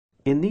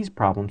In these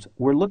problems,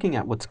 we're looking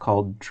at what's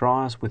called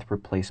draws with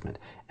replacement.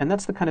 And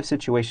that's the kind of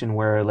situation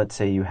where, let's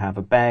say you have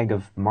a bag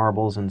of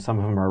marbles and some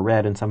of them are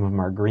red and some of them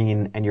are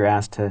green, and you're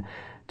asked to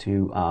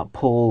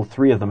pull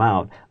 3 of them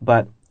out.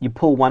 But you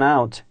pull one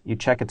out, you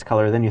check its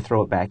color, then you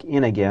throw it back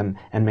in again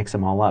and mix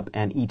them all up.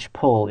 And each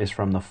pull is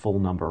from the full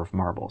number of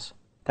marbles.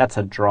 That's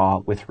a draw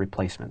with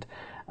replacement.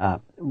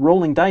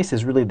 Rolling dice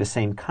is really the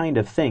same kind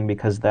of thing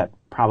because that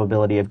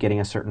probability of getting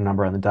a certain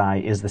number on the die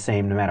is the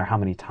same no matter how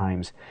many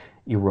times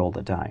you roll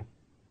the die.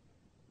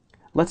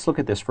 Let's look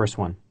at this first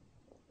one.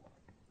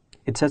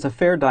 It says a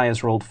fair die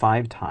is rolled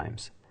 5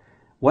 times.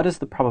 What is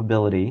the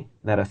probability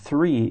that a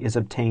 3 is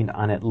obtained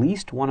on at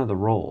least one of the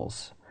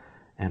rolls?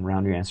 And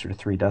round your answer to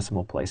 3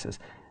 decimal places.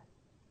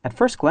 At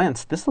first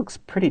glance, this looks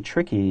pretty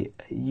tricky.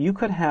 You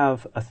could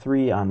have a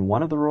 3 on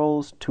one of the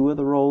rolls, 2 of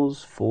the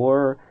rolls,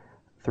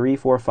 3,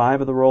 4,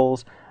 5 of the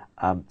rolls.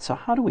 So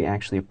how do we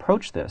actually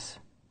approach this?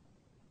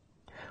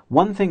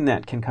 One thing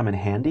that can come in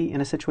handy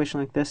in a situation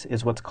like this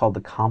is what's called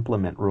the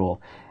complement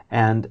rule.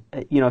 And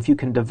if you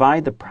can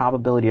divide the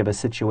probability of a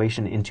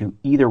situation into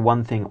either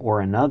one thing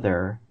or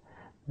another,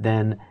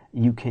 then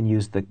you can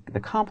use the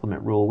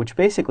complement rule, which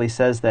basically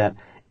says that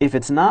if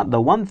it's not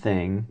the one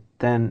thing,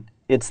 then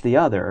it's the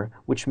other,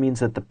 which means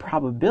that the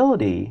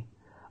probability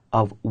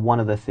of one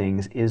of the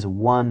things is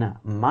 1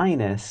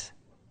 minus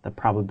the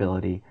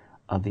probability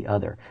of the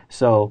other.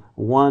 So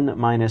 1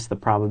 minus the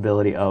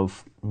probability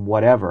of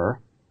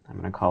whatever, I'm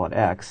going to call it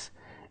x,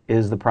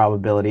 is the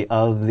probability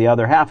of the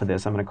other half of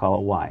this, I'm going to call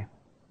it y.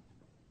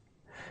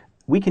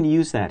 We can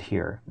use that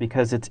here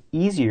because it's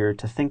easier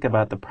to think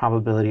about the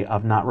probability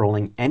of not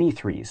rolling any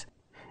 3s.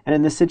 And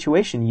in this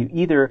situation, you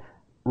either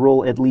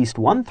roll at least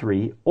 1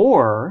 3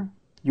 or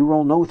you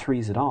roll no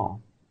 3s at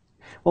all.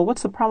 Well,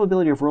 what's the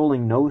probability of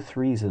rolling no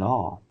 3s at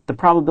all? The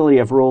probability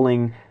of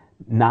rolling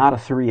not a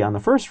 3 on the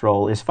first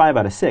roll is 5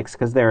 out of 6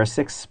 because there are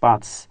 6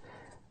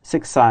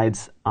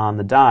 sides on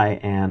the die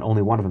and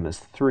only one of them is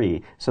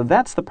 3. So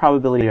that's the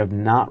probability of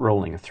not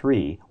rolling a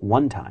 3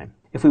 one time.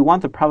 If we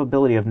want the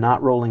probability of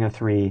not rolling a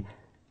 3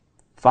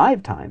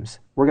 5 times,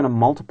 we're going to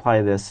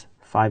multiply this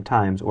 5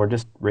 times or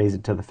just raise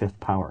it to the 5th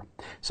power.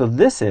 So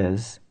this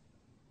is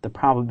the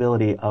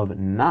probability of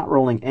not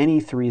rolling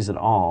any 3s at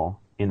all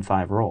in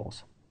 5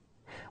 rolls.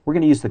 We're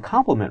going to use the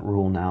complement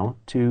rule now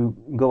to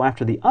go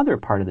after the other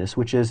part of this,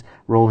 which is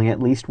rolling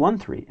at least 1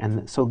 3.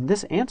 And so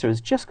this answer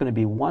is just going to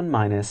be 1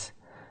 minus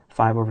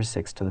 5 over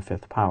 6 to the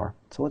 5th power.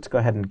 So let's go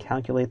ahead and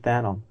calculate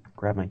that. I'll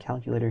grab my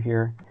calculator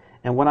here.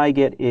 And what I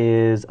get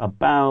is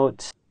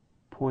about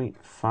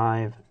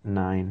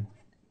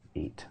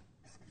 0.598.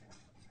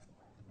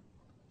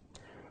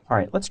 All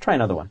right, let's try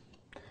another one.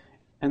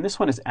 And this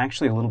one is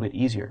actually a little bit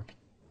easier.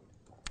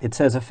 It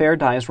says a fair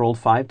die is rolled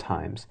 5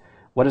 times.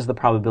 What is the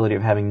probability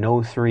of having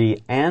no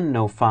 3 and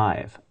no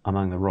 5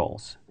 among the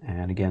rolls?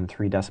 And again,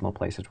 3 decimal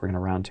places we're going to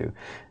round to.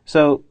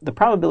 So the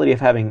probability of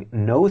having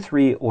no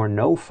 3 or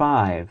no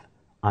 5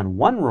 on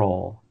one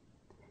roll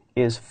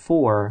is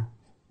 4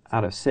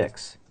 out of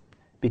 6.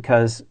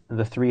 Because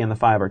the 3 and the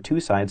 5 are 2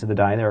 sides of the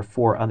die, there are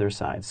 4 other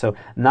sides. So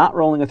not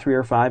rolling a 3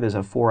 or 5 is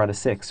a 4 out of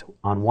 6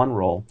 on one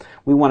roll.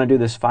 We want to do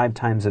this 5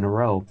 times in a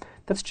row.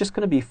 That's just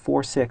going to be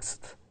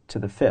 4/6 to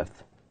the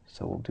 5th.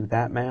 So we'll do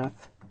that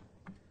math.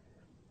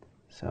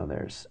 So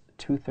there's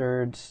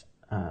 2/3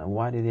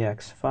 y to the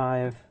x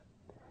 5,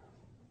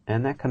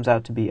 and that comes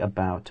out to be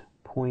about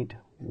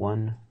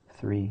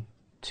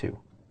 0.132.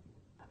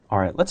 All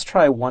right, let's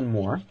try one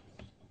more.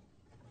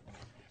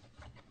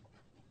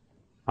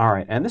 All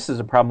right, and this is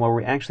a problem where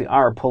we actually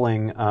are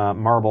pulling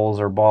marbles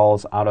or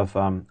balls out of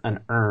an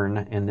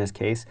urn in this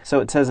case.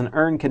 So it says an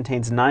urn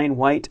contains 9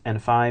 white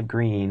and 5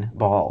 green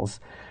balls.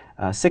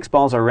 6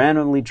 balls are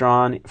randomly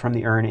drawn from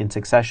the urn in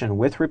succession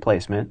with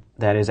replacement.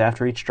 That is,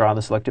 after each draw,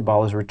 the selected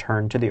ball is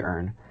returned to the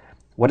urn.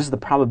 What is the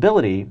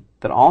probability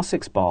that all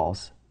 6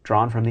 balls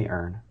drawn from the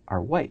urn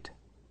are white?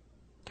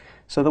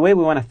 So the way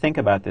we want to think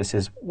about this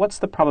is, what's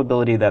the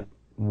probability that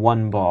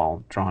one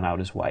ball drawn out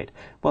is white?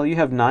 Well, you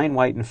have 9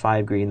 white and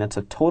 5 green. That's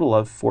a total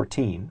of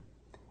 14.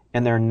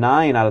 And there are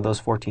 9 out of those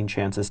 14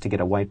 chances to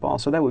get a white ball.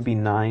 So that would be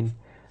 9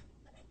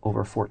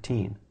 over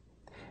 14.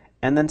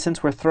 And then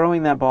since we're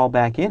throwing that ball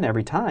back in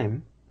every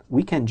time,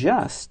 we can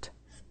just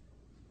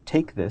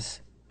take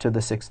this to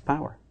the 6th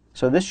power.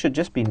 So this should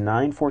just be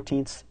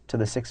 9/14 to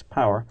the 6th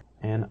power.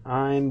 And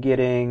I'm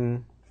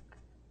getting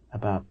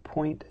about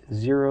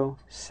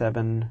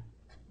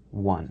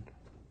 0.071.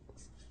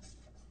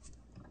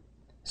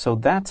 So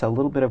that's a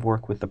little bit of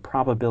work with the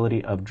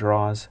probability of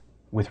draws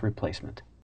with replacement.